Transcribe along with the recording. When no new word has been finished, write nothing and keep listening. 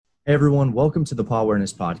Hey everyone, welcome to the Paw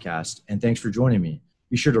Awareness Podcast, and thanks for joining me.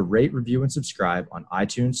 Be sure to rate, review, and subscribe on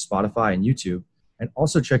iTunes, Spotify, and YouTube, and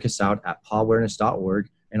also check us out at pawareness.org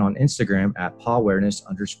and on Instagram at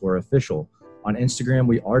pawareness_official. On Instagram,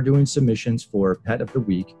 we are doing submissions for Pet of the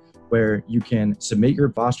Week, where you can submit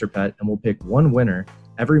your foster pet, and we'll pick one winner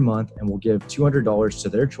every month, and we'll give $200 to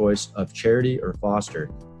their choice of charity or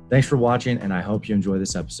foster. Thanks for watching, and I hope you enjoy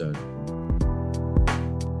this episode.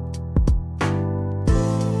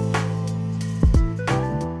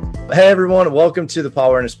 Hey everyone, welcome to the Paw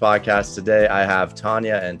Awareness Podcast. Today I have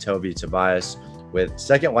Tanya and Toby Tobias with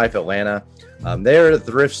Second Life Atlanta. They are a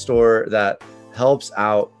thrift store that helps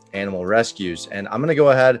out animal rescues, and I'm going to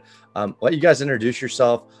go ahead, let you guys introduce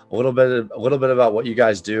yourself a little bit about what you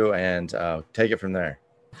guys do, and take it from there.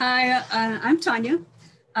 Hi, I'm Tanya,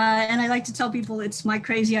 and I like to tell people it's my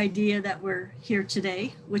crazy idea that we're here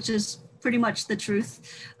today, which is pretty much the truth.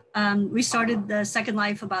 We started the Second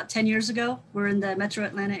Life about 10 years ago. We're in the Metro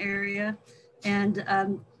Atlanta area,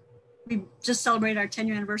 and we just celebrated our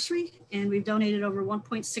 10-year anniversary, and we've donated over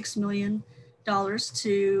 $1.6 million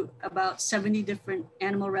to about 70 different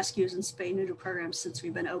animal rescues and spay neuter programs since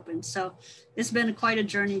we've been open. So it's been quite a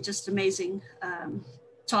journey, just amazing,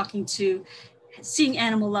 seeing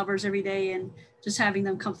animal lovers every day and just having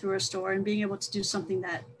them come through our store and being able to do something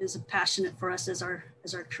that is passionate for us as our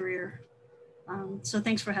career. So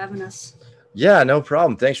thanks for having us. Yeah, no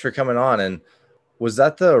problem. Thanks for coming on. And was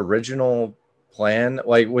that the original plan?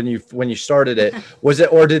 Like when you started it, was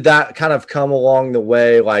it, or did that kind of come along the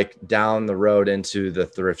way, like down the road into the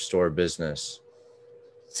thrift store business?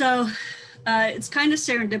 So it's kind of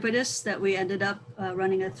serendipitous that we ended up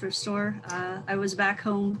running a thrift store. I was back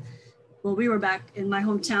home. Well, we were back in my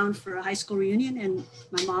hometown for a high school reunion, and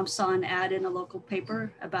my mom saw an ad in a local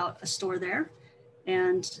paper about a store there.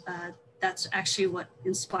 And that's actually what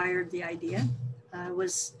inspired the idea.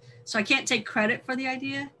 So I can't take credit for the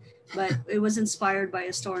idea, but it was inspired by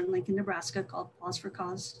a store in Lincoln, Nebraska called Cause for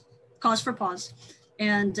Paws.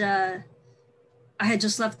 And I had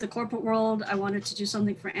just left the corporate world. I wanted to do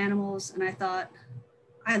something for animals, and I thought,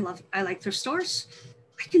 I like thrift stores.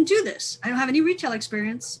 I can do this. I don't have any retail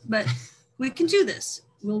experience, but we can do this.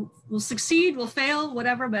 We'll succeed, we'll fail,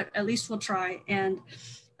 whatever, but at least we'll try. And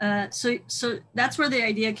so that's where the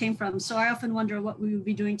idea came from. So I often wonder what we would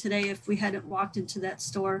be doing today if we hadn't walked into that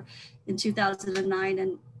store in 2009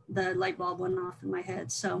 and the light bulb went off in my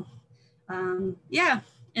head. So yeah,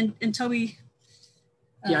 and Toby.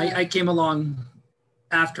 I came along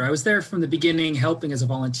after. I was there from the beginning, helping as a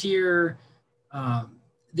volunteer.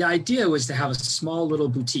 The idea was to have a small little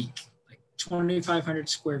boutique, like 2,500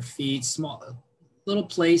 square feet, small little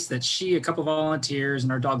place that a couple of volunteers,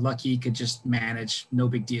 and our dog Lucky could just manage, no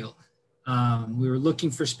big deal. We were looking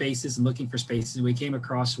for spaces. We came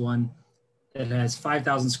across one that has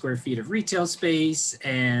 5,000 square feet of retail space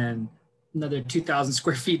and another 2,000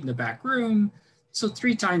 square feet in the back room. So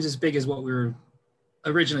 3 times as big as what we were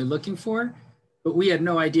originally looking for, but we had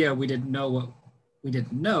no idea. We didn't know what we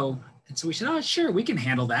didn't know. And so we said, oh, sure, we can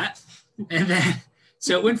handle that. And then,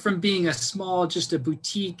 so it went from being just a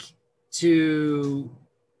boutique to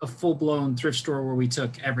a full-blown thrift store where we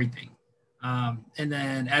took everything. And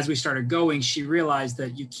then as we started going, she realized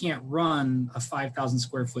that you can't run a 5,000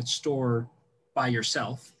 square foot store by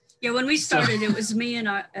yourself. Yeah, when we started, it was me and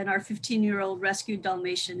our 15-year-old rescued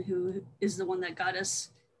Dalmatian, who is the one that got us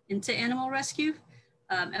into animal rescue.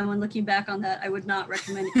 And when looking back on that, I would not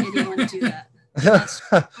recommend anyone do that.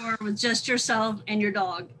 Store with just yourself and your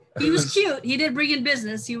dog. He was cute. He did bring in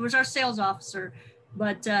business. He was our sales officer,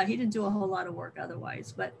 but he didn't do a whole lot of work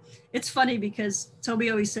otherwise. But it's funny because Toby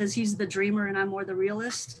always says he's the dreamer and I'm more the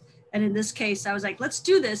realist. And in this case, I was like, let's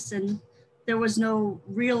do this. And there was no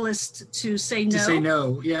realist to say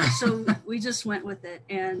no. Yeah. So we just went with it,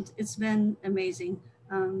 and it's been amazing.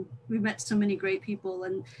 We met so many great people,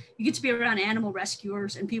 and you get to be around animal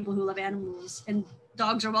rescuers and people who love animals, and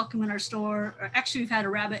dogs are welcome in our store. Or actually, we've had a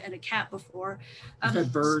rabbit and a cat before. We've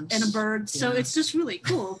had birds. And a bird. So it's just really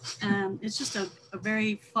cool. It's just a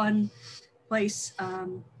very fun place.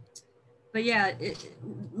 But yeah,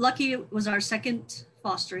 Lucky was our second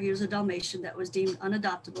foster. He was a Dalmatian that was deemed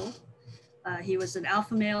unadoptable. He was an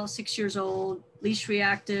alpha male, 6 years old, leash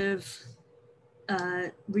reactive,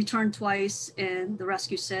 returned twice, and the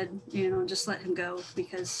rescue said, just let him go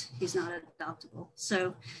because he's not adoptable.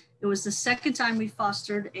 So it was the second time we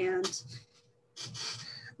fostered, and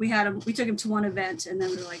we took him to one event, and then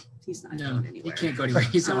we were like, he's not going anywhere. He can't go anywhere.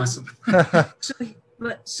 He's awesome.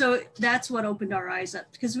 So that's what opened our eyes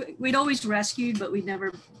up, because we'd always rescued, but we'd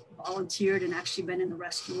never volunteered and actually been in the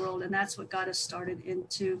rescue world. And that's what got us started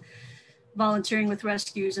into volunteering with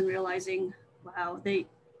rescues and realizing, wow,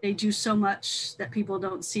 they do so much that people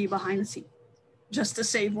don't see behind the scenes just to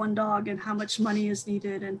save one dog, and how much money is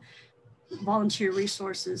needed and volunteer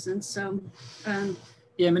resources. And so,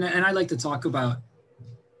 yeah, I mean, and I like to talk about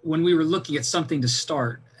when we were looking at something to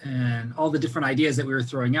start and all the different ideas that we were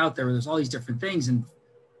throwing out there, there's all these different things. And,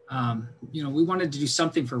 we wanted to do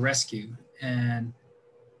something for rescue. And,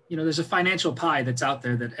 there's a financial pie that's out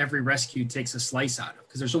there that every rescue takes a slice out of,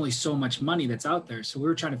 because there's only so much money that's out there. So we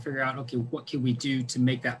were trying to figure out, okay, what can we do to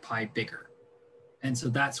make that pie bigger? And so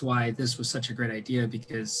that's why this was such a great idea,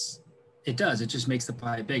 because it just makes the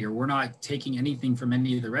pie bigger. We're not taking anything from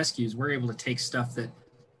any of the rescues. We're able to take stuff that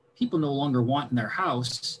people no longer want in their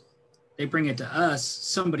house. They bring it to us,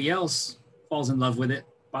 somebody else falls in love with it,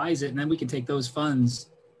 buys it, and then we can take those funds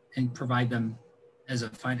and provide them as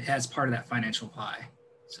part of that financial pie.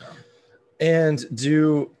 So, and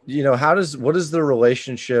what does the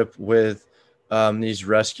relationship with these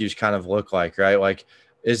rescues kind of look like, right? Like,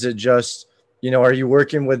 is it just, are you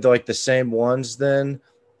working with like the same ones then?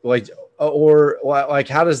 Like, or like,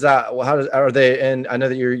 are they, and I know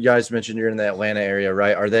that you guys mentioned you're in the Atlanta area,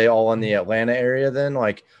 right? Are they all in the Atlanta area then?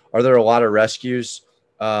 Like, are there a lot of rescues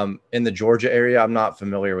in the Georgia area? I'm not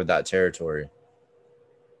familiar with that territory.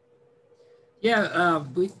 Yeah,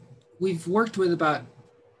 we've worked with about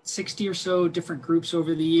 60 or so different groups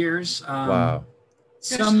over the years. Wow.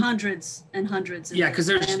 There's hundreds and hundreds. Yeah, because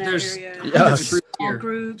there's small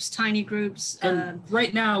groups, tiny groups. And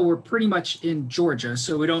right now we're pretty much in Georgia,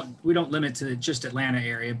 so we don't limit to just Atlanta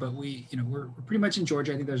area, but we're pretty much in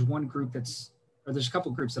Georgia. I think there's one group there's a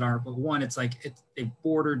couple groups that aren't, but one they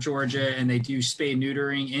border Georgia and they do spay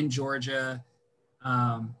neutering in Georgia.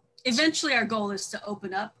 Eventually our goal is to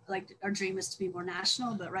open up, like our dream is to be more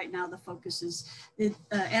national, but right now the focus is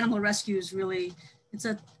animal rescue is really, it's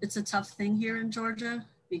a tough thing here in Georgia,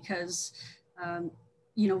 because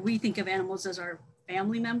we think of animals as our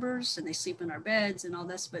family members and they sleep in our beds and all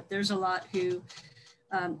this, but there's a lot who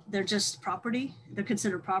they're just property. They're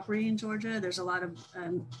considered property in Georgia. There's a lot of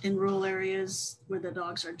in rural areas where the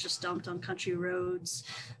dogs are just dumped on country roads.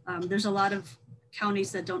 There's a lot of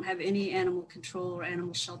counties that don't have any animal control or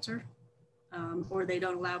animal shelter, or they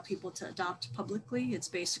don't allow people to adopt publicly. It's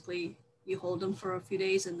basically you hold them for a few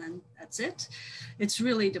days and then that's it. It's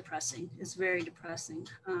really depressing. It's very depressing.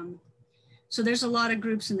 So there's a lot of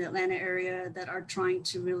groups in the Atlanta area that are trying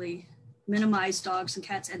to really minimize dogs and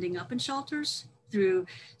cats ending up in shelters through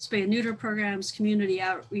spay and neuter programs, community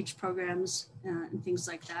outreach programs, and things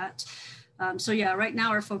like that. So yeah, right now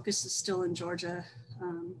our focus is still in Georgia.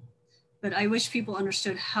 But I wish people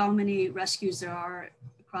understood how many rescues there are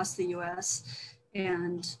across the US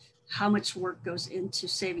and how much work goes into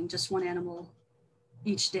saving just one animal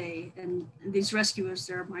each day. And these rescuers,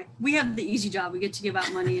 we have the easy job. We get to give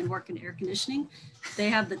out money and work in air conditioning. They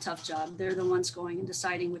have the tough job. They're the ones going and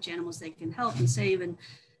deciding which animals they can help and save. And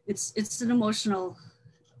it's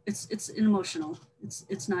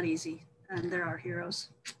not easy. And they're our heroes.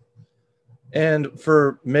 And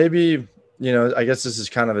for maybe, I guess this is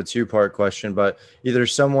kind of a two-part question, but either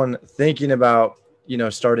someone thinking about,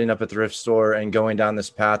 starting up a thrift store and going down this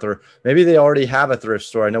path, or maybe they already have a thrift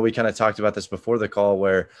store. I know we kind of talked about this before the call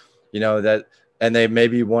where, and they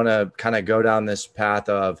maybe want to kind of go down this path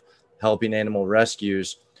of helping animal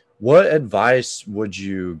rescues. What advice would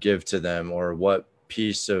you give to them, or what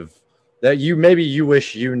piece of that you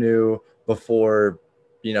wish you knew before,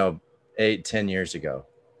 8-10 years ago?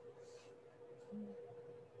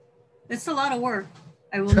 It's a lot of work.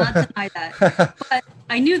 I will not deny that. But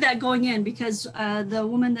I knew that going in, because the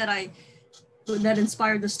woman that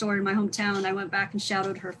inspired the store in my hometown, I went back and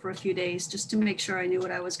shadowed her for a few days just to make sure I knew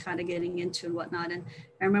what I was kind of getting into and whatnot. And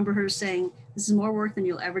I remember her saying, "This is more work than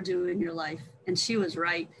you'll ever do in your life." And she was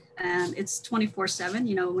right. And it's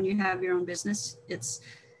 24/7. When you have your own business, it's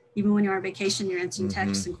even when you're on vacation, you're answering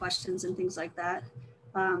texts and questions and things like that.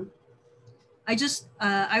 I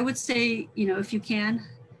would say, if you can.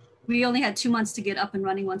 We only had 2 months to get up and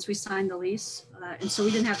running once we signed the lease. And so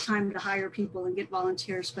we didn't have time to hire people and get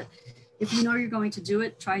volunteers. But if you know you're going to do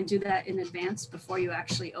it, try and do that in advance before you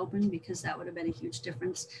actually open, because that would have been a huge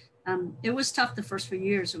difference. It was tough the first few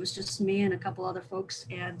years. It was just me and a couple other folks.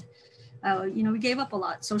 And, we gave up a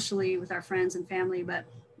lot socially with our friends and family. But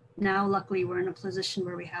now, luckily, we're in a position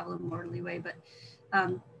where we have a little more leeway. But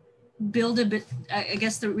build a bit. I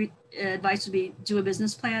guess the advice would be do a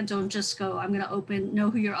business plan. Don't just go, I'm going to open, know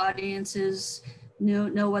who your audience is,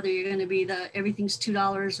 know whether you're going to be everything's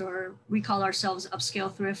 $2, or we call ourselves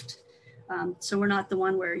upscale thrift. So we're not the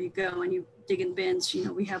one where you go and you dig in bins.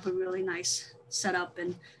 We have a really nice setup.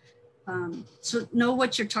 And so know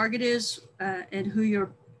what your target is and who you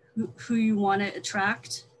want to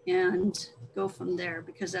attract. and go from there,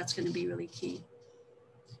 because that's going to be really key.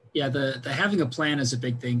 Yeah, the having a plan is a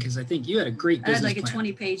big thing, because I think you had a great business plan. I had like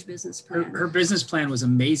a 20-page business plan. Her business plan was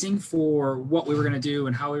amazing for what we were going to do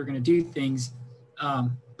and how we were going to do things.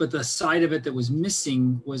 But the side of it that was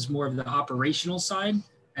missing was more of the operational side,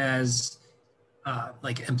 as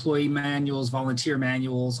like employee manuals, volunteer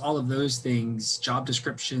manuals, all of those things, job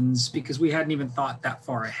descriptions, because we hadn't even thought that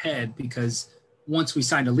far ahead, because once we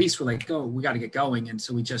signed a lease, we're like, oh, we got to get going. And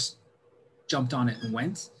so we just jumped on it and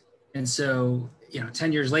went. And so,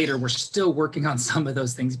 10 years later, we're still working on some of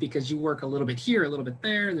those things, because you work a little bit here, a little bit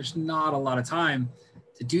there. There's not a lot of time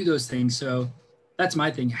to do those things. So that's my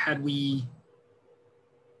thing. Had we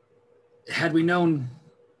known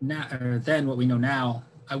now, or then what we know now,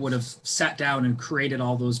 I would have sat down and created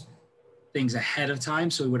all those things ahead of time.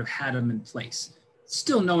 So we would have had them in place,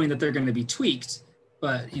 still knowing that they're going to be tweaked,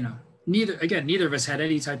 but neither of us had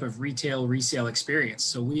any type of resale experience.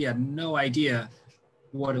 So we had no idea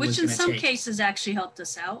what it was going to take. Which in some cases actually helped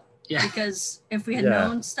us out. Yeah. Because if we had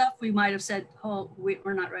known stuff, we might have said, oh,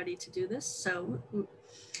 we're not ready to do this. So,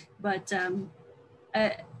 but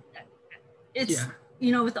it's,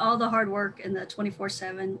 with all the hard work and the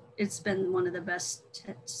 24/7, it's been one of the best,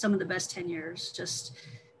 some of the best 10 years, just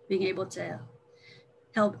being able to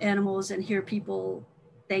help animals and hear people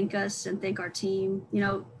thank us and thank our team.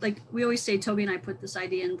 Like we always say, Toby and I put this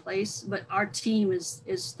idea in place, but our team is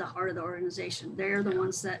the heart of the organization. They're the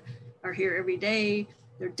ones that are here every day.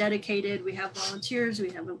 They're dedicated. We have volunteers,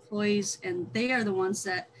 we have employees, and they are the ones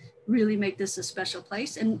that really make this a special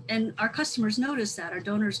place. And our customers notice that, our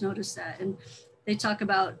donors notice that. And they talk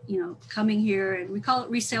about, coming here, and we call it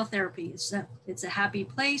resale therapy. It's a happy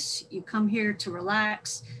place. You come here to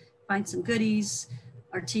relax, find some goodies.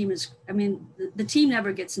 Our team is, the team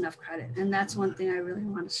never gets enough credit. And that's one thing I really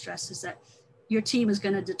want to stress, is that your team is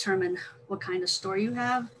going to determine what kind of store you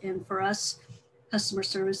have. And for us, customer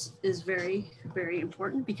service is very, very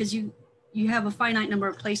important, because you have a finite number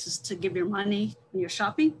of places to give your money when you're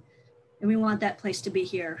shopping. And we want that place to be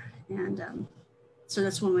here. And so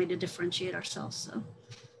that's one way to differentiate ourselves. So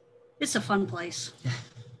it's a fun place.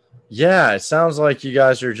 Yeah, it sounds like you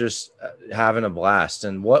guys are just having a blast.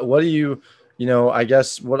 And what do you, I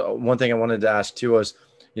guess one thing I wanted to ask too was,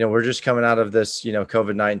 we're just coming out of this,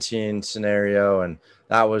 COVID-19 scenario, and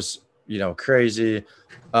that was, crazy.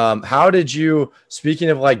 How did you, speaking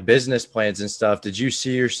of like business plans and stuff, did you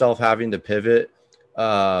see yourself having to pivot at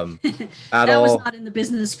all? That was not in the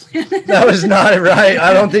business plan. That was not right.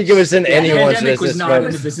 I don't think it was in anyone's business plan.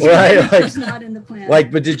 Right? It was not in the plan.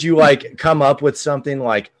 But did you come up with something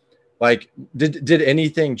like did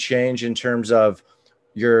anything change in terms of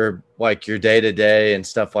your day-to-day and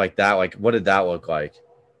stuff like that? What did that look like?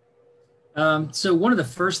 So one of the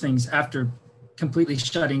first things after completely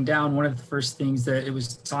shutting down, one of the first things that it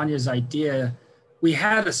was Tanya's idea, we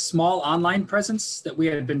had a small online presence that we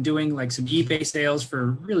had been doing, like some eBay sales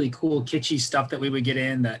for really cool kitschy stuff that we would get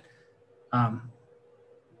in that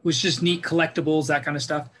was just neat collectibles, that kind of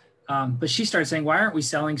stuff. But she started saying, why aren't we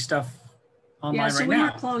selling stuff online right now? So we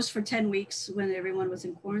were closed for 10 weeks when everyone was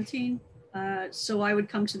in quarantine. So I would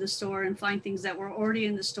come to the store and find things that were already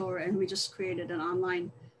in the store, and we just created an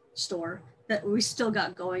online store that we still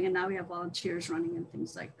got going, and now we have volunteers running and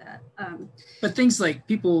things like that. But things like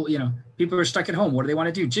people are stuck at home. What do they want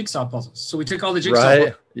to do? Jigsaw puzzles. So we took all the jigsaw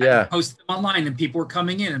puzzles, posted them online, and people were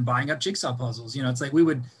coming in and buying up jigsaw puzzles. It's like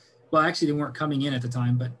actually they weren't coming in at the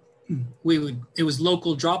time, but it was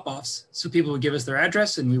local drop-offs. So people would give us their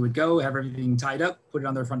address, and we would go, have everything tied up, put it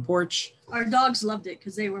on their front porch. Our dogs loved it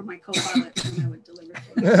because they were my co-pilot, and I would deliver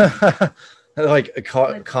things.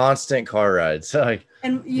 Constant car rides.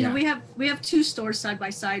 We have two stores side by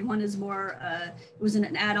side. One is more it was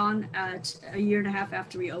an add-on at a year and a half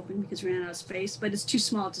after we opened, because we ran out of space, but it's too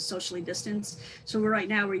small to socially distance. So right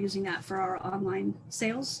now we're using that for our online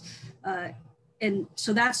sales. And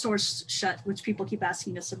so that store's shut, which people keep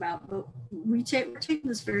asking us about, but we're taking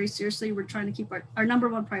this very seriously. We're trying to keep our number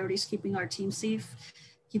one priority is keeping our team safe,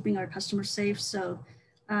 keeping our customers safe. So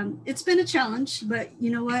it's been a challenge, but you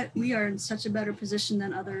know what? We are in such a better position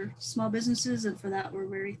than other small businesses. And for that, we're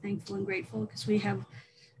very thankful and grateful, because we have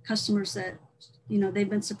customers that, they've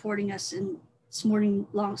been supporting us in supporting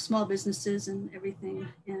small businesses and everything.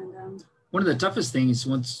 And one of the toughest things,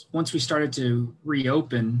 once we started to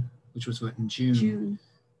reopen, which was in June,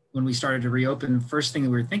 when we started to reopen, the first thing that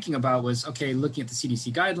we were thinking about was, okay, looking at the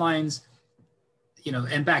CDC guidelines,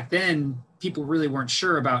 and back then people really weren't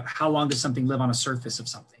sure about how long does something live on a surface of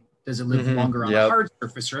something. Does it live longer on a hard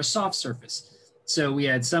surface or a soft surface? So we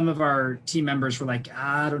had some of our team members were like,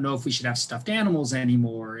 I don't know if we should have stuffed animals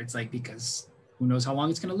anymore. It's like, because who knows how long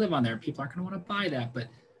it's going to live on there. People aren't going to want to buy that. But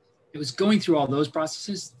it was going through all those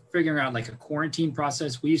processes, figuring out like a quarantine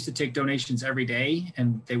process. We used to take donations every day,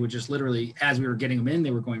 and they would just literally, as we were getting them in,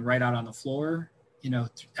 they were going right out on the floor,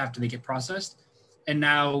 after they get processed. And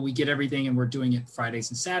now we get everything and we're doing it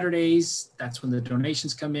Fridays and Saturdays. That's when the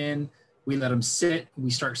donations come in. We let them sit.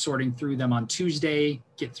 We start sorting through them on Tuesday,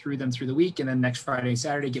 get through them through the week, and then next Friday and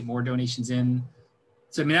Saturday, get more donations in.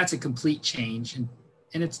 So, I mean, that's a complete change. And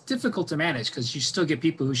it's difficult to manage because you still get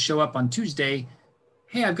people who show up on Tuesday.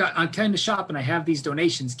 Hey, I'm kind of shop and I have these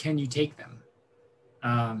donations. Can you take them?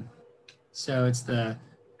 So it's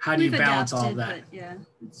how do you balance all of that? But yeah,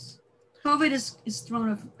 COVID has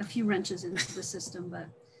thrown a few wrenches into the system, but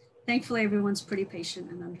thankfully everyone's pretty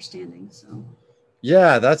patient and understanding. So.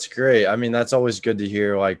 Yeah, that's great. I mean, that's always good to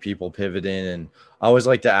hear, like, people pivoting. And I always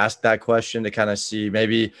like to ask that question to kind of see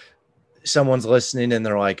maybe someone's listening and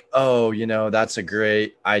they're like, oh, that's a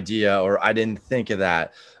great idea, or I didn't think of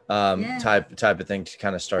that, type of thing, to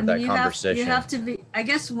kind of start that conversation. You have to be, I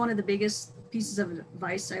guess one of the biggest pieces of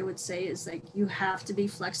advice I would say is, like, you have to be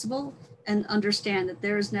flexible and understand that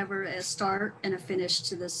there is never a start and a finish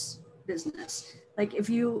to this business. Like, if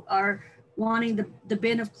you are wanting the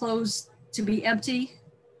bin of clothes to be empty,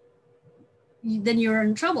 then you're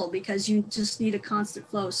in trouble because you just need a constant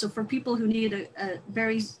flow. So for people who need a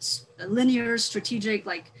very linear, strategic,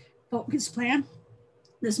 like, focused plan,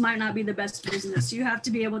 this might not be the best business. You have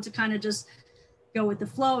to be able to kind of just go with the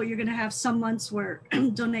flow. You're going to have some months where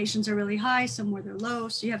donations are really high, some where they're low.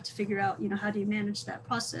 So you have to figure out, how do you manage that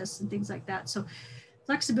process and things like that. So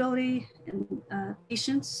flexibility and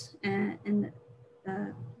patience and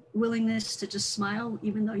willingness to just smile,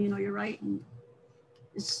 even though you're right, and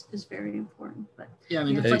is very important. But yeah, I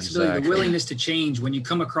mean, the flexibility, the willingness to change when you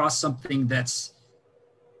come across something that's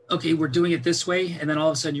okay, we're doing it this way, and then all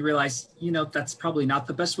of a sudden you realize, that's probably not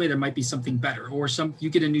the best way. There might be something better, or you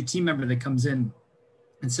get a new team member that comes in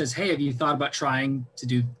and says, hey, have you thought about trying to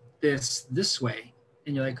do this way?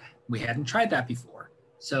 And you're like, we hadn't tried that before,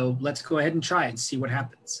 so let's go ahead and try it and see what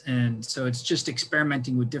happens. And so it's just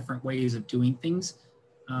experimenting with different ways of doing things.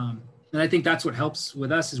 And I think that's what helps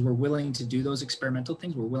with us, is we're willing to do those experimental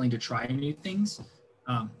things. We're willing to try new things.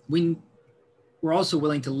 We're also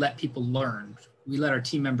willing to let people learn. We let our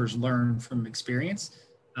team members learn from experience.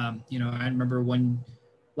 I remember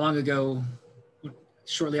long ago,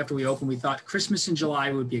 shortly after we opened, we thought Christmas in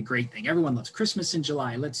July would be a great thing. Everyone loves Christmas in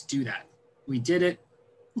July. Let's do that. We did it.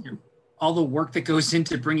 All the work that goes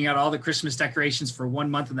into bringing out all the Christmas decorations for 1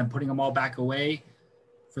 month and then putting them all back away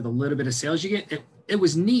for the little bit of sales you get, it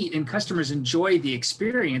was neat, and customers enjoyed the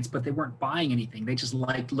experience, but they weren't buying anything. They just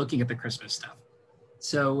liked looking at the Christmas stuff.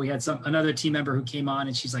 So we had another team member who came on,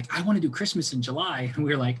 and she's like, I want to do Christmas in July. And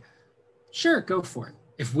we were like, sure, go for it.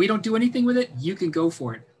 If we don't do anything with it, you can go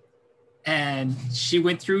for it. And she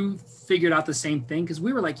went through, figured out the same thing, because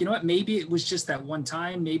we were like, you know what, maybe it was just that one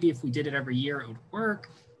time. Maybe if we did it every year, it would work.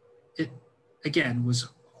 It, again, was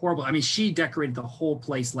horrible. I mean, she decorated the whole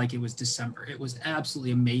place like it was December. It was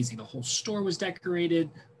absolutely amazing. The whole store was decorated,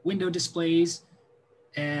 window displays,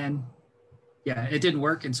 and yeah, it didn't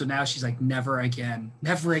work. And so now she's like, never again,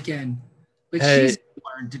 never again. But she's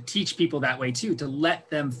learned to teach people that way too, to let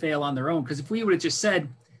them fail on their own. Because if we would have just said,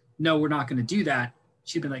 no, we're not going to do that,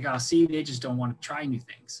 she'd been like, oh, see, they just don't want to try new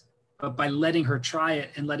things. But by letting her try it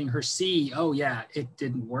and letting her see, oh yeah, it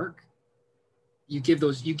didn't work, you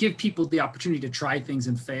give people the opportunity to try things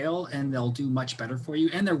and fail, and they'll do much better for you.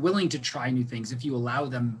 And they're willing to try new things if you allow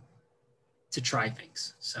them to try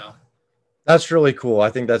things. So that's really cool. I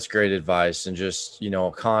think that's great advice, and just,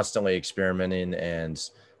 constantly experimenting and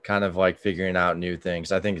kind of like figuring out new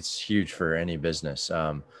things. I think it's huge for any business.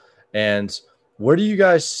 And where do you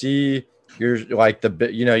guys see your, like,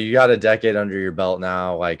 you got a decade under your belt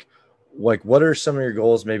now, like what are some of your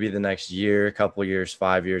goals, maybe the next year, couple of years,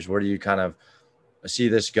 5 years? Where do you kind of see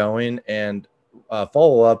this going? And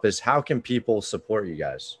follow up is, how can people support you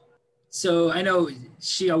guys? So I know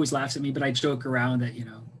she always laughs at me, but I joke around that,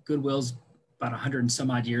 Goodwill's about 100 and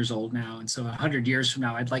some odd years old now. And so 100 years from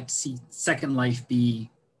now, I'd like to see Second Life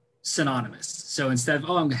be synonymous. So instead of,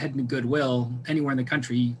 oh, I'm heading to Goodwill, anywhere in the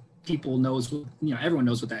country, people knows, everyone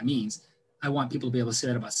knows what that means. I want people to be able to say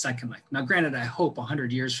that about Second Life. Now, granted, I hope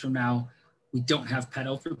 100 years from now, we don't have pet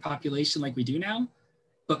overpopulation like we do now,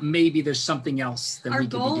 but maybe there's something else that our we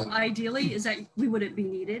could goal be doing. Ideally is that we wouldn't be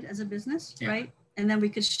needed as a business, right? And then we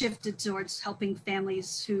could shift it towards helping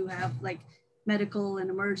families who have like medical and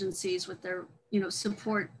emergencies with their,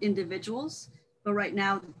 support individuals. But right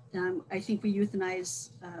now, I think we euthanize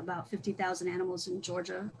about 50,000 animals in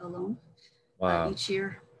Georgia alone. Wow. Each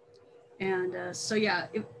year. And so, yeah,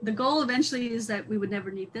 the goal eventually is that we would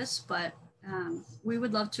never need this, but we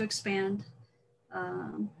would love to expand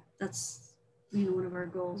that's, you know, one of our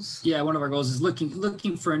goals. Yeah, one of our goals is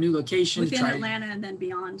looking for a new location. Within Atlanta and then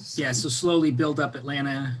beyond. So. Yeah, so slowly build up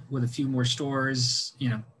Atlanta with a few more stores, you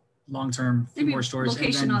know, long-term, few more stores.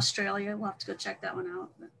 Location and then, Australia, we'll have to go check that one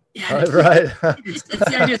out. But. Yeah, right. It's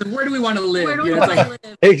the idea of where do we want to live? Where do we want to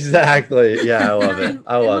live? Exactly. Yeah, I love it.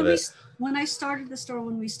 I love it. When I started the store,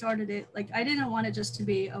 when we started it, like I didn't want it just to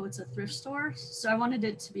be, oh, it's a thrift store. So I wanted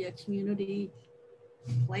it to be a community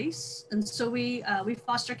place. And so we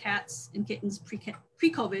foster cats and kittens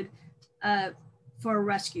pre-COVID for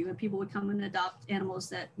rescue, and people would come and adopt animals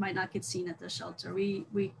that might not get seen at the shelter.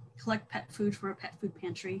 We collect pet food for a pet food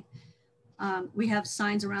pantry. We have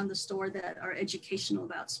signs around the store that are educational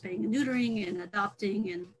about spaying and neutering and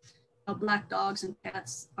adopting, and how black dogs and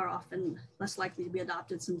cats are often less likely to be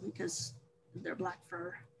adopted simply because of their black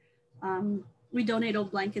fur. We donate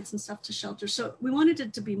old blankets and stuff to shelters. So we wanted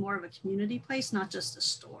it to be more of a community place, not just a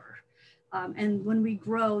store. And when we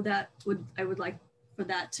grow, I would like for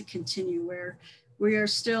that to continue, where we are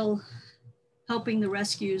still helping the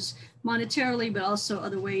rescues monetarily, but also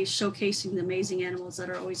other ways, showcasing the amazing animals that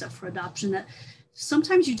are always up for adoption. That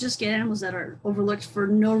sometimes you just get animals that are overlooked for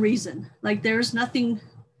no reason. Like there's nothing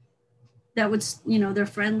that would, you know, they're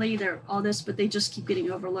friendly, they're all this, but they just keep getting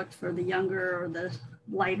overlooked for the younger or the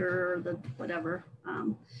lighter or the whatever.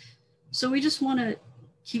 So we just want to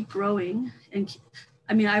keep growing. And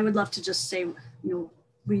I mean, I would love to just say, you know,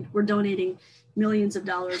 we're donating millions of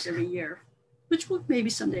dollars every year, which maybe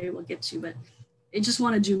someday we'll get to, but I just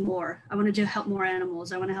want to do more. I want to help more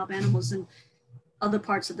animals. I want to help animals in other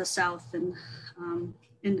parts of the South and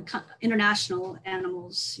in international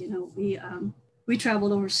animals. You know, we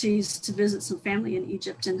traveled overseas to visit some family in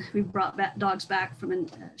Egypt, and we brought dogs back from a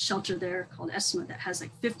shelter there called Esma that has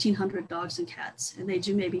like 1,500 dogs and cats, and they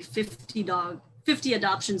do maybe 50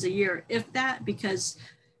 adoptions a year, if that, because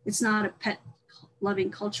it's not a pet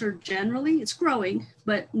loving culture generally. It's growing,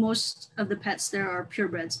 but most of the pets there are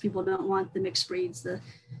purebreds. People don't want the mixed breeds, the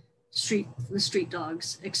street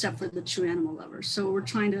dogs, except for the true animal lovers. So we're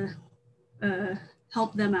trying to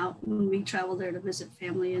help them out when we travel there to visit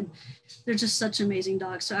family, and they're just such amazing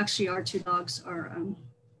dogs. So actually our 2 dogs are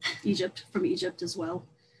from Egypt as well.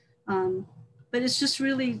 But it's just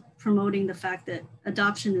really promoting the fact that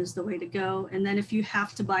adoption is the way to go. And then if you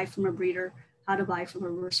have to buy from a breeder, how to buy from a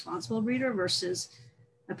responsible breeder versus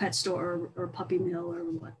a pet store or puppy mill or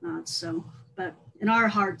whatnot. So, but in our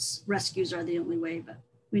hearts, rescues are the only way, but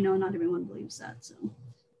we know not everyone believes that. So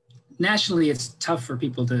nationally, it's tough for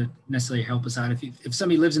people to necessarily help us out. If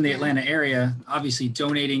somebody lives in the Atlanta area, obviously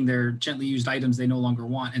donating their gently used items they no longer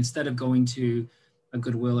want, instead of going to a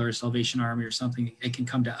Goodwill or a Salvation Army or something, it can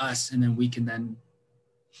come to us, and then we can then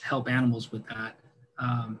help animals with that.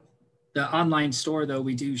 The online store, though,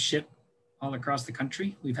 we do ship all across the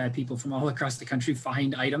country. We've had people from all across the country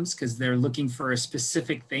find items because they're looking for a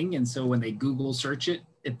specific thing. And so when they Google search it,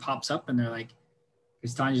 it pops up and they're like,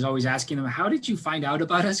 because Tanya's always asking them, how did you find out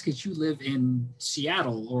about us? Because you live in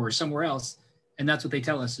Seattle or somewhere else. And that's what they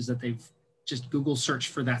tell us, is that they've just Google searched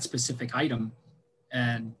for that specific item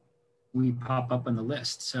and we pop up on the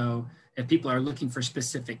list. So if people are looking for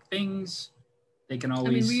specific things, they can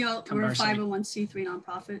always. I mean, we're a 501c3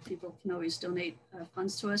 nonprofit. People can always donate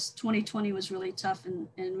funds to us. 2020 was really tough,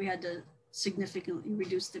 and we had to significantly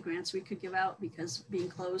reduce the grants we could give out because being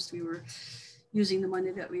closed, we were using the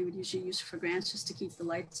money that we would usually use for grants just to keep the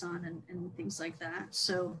lights on and things like that.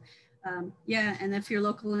 So yeah, and if you're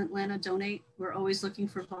local in Atlanta, donate. We're always looking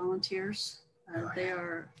for volunteers. They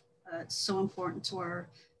are so important to our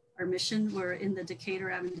mission. We're in the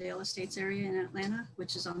Decatur Avondale Estates area in Atlanta,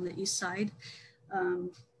 which is on the east side.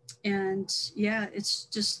 And yeah, it's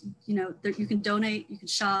just, you know, you can donate, you can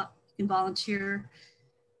shop, you can volunteer,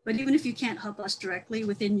 but even if you can't help us directly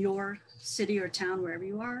within your city or town, wherever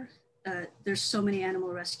you are, there's so many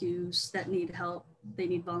animal rescues that need help. They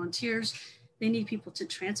need volunteers. They need people to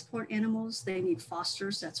transport animals. They need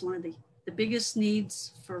fosters. That's one of the biggest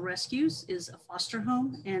needs for rescues is a foster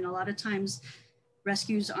home. And a lot of times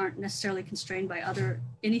rescues aren't necessarily constrained by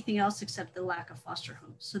anything else except the lack of foster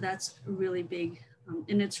homes. So that's really big,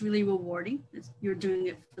 and it's really rewarding. You're doing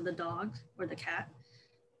it for the dog or the cat.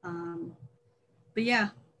 But yeah,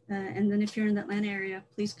 and then if you're in the Atlanta area,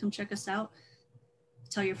 please come check us out.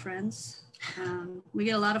 Tell your friends. We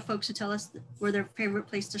get a lot of folks who tell us that we're their favorite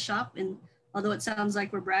place to shop, and although it sounds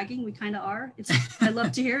like we're bragging, we kind of are. I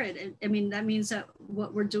love to hear it. I mean, that means that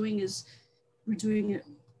what we're doing it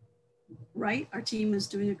right. Our team is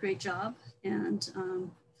doing a great job, and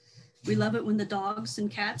we love it when the dogs and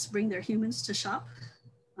cats bring their humans to shop.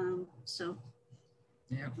 So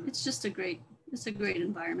yeah, it's a great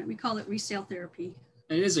environment. We call it resale therapy.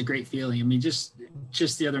 It is a great feeling. I mean, just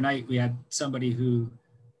the other night, we had somebody who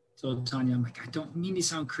told Tanya, I'm like, I don't mean to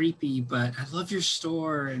sound creepy, but I love your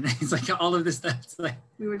store. And it's like all of this stuff. It's like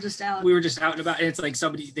we were just out and about. And it's like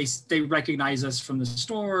somebody, they recognize us from the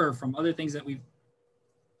store or from other things that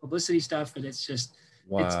publicity stuff. And it's just,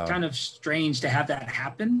 it's kind of strange to have that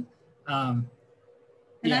happen. But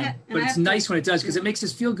it's nice when it does, because it makes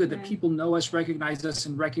us feel good that people know us, recognize us,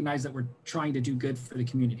 and recognize that we're trying to do good for the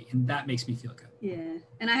community. And that makes me feel good. Yeah.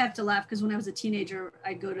 And I have to laugh because when I was a teenager,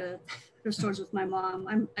 I'd go to thrift stores with my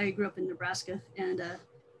mom. I grew up in Nebraska, and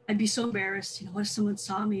I'd be so embarrassed. What if someone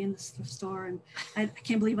saw me in this thrift store and I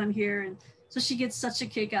can't believe I'm here? And so she gets such a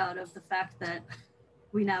kick out of the fact that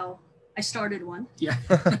I started one. Yeah.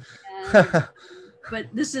 But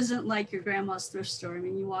this isn't like your grandma's thrift store. I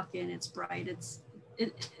mean, you walk in, it's bright.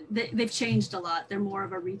 They've changed a lot. They're more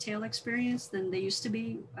of a retail experience than they used to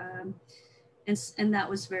be. And that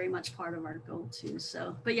was very much part of our goal too.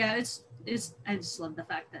 So, but yeah, I just love the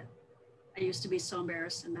fact that I used to be so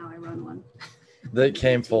embarrassed and now I run one. That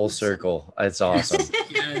came full circle. It's awesome.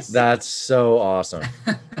 Yes. That's so awesome.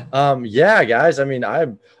 Yeah, guys. I mean, I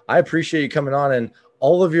appreciate you coming on, and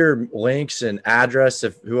all of your links and address.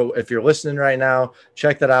 If you're listening right now,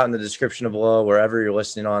 check that out in the description below, wherever you're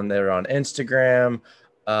listening on. They're on Instagram.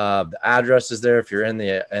 The address is there. If you're in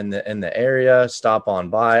the area, stop on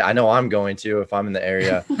by. I know I'm going to, if I'm in the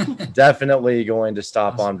area, definitely going to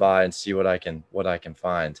stop on by and see what I can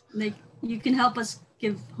find. You can help us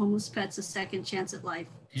give homeless pets a second chance at life.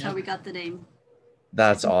 That's how we got the name.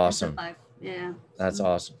 That's awesome. Yeah. That's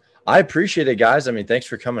awesome. I appreciate it, guys. I mean, thanks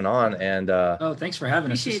for coming on. And thanks for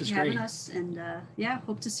having us. Appreciate you having us. And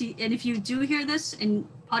hope to see. And if you do hear this in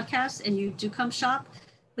podcast and you do come shop,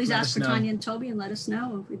 please ask for Tanya and Toby and let us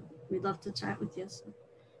know. We'd love to chat with you. So.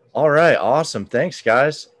 All right. Awesome. Thanks,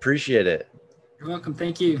 guys. Appreciate it. You're welcome.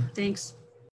 Thank you. Thanks.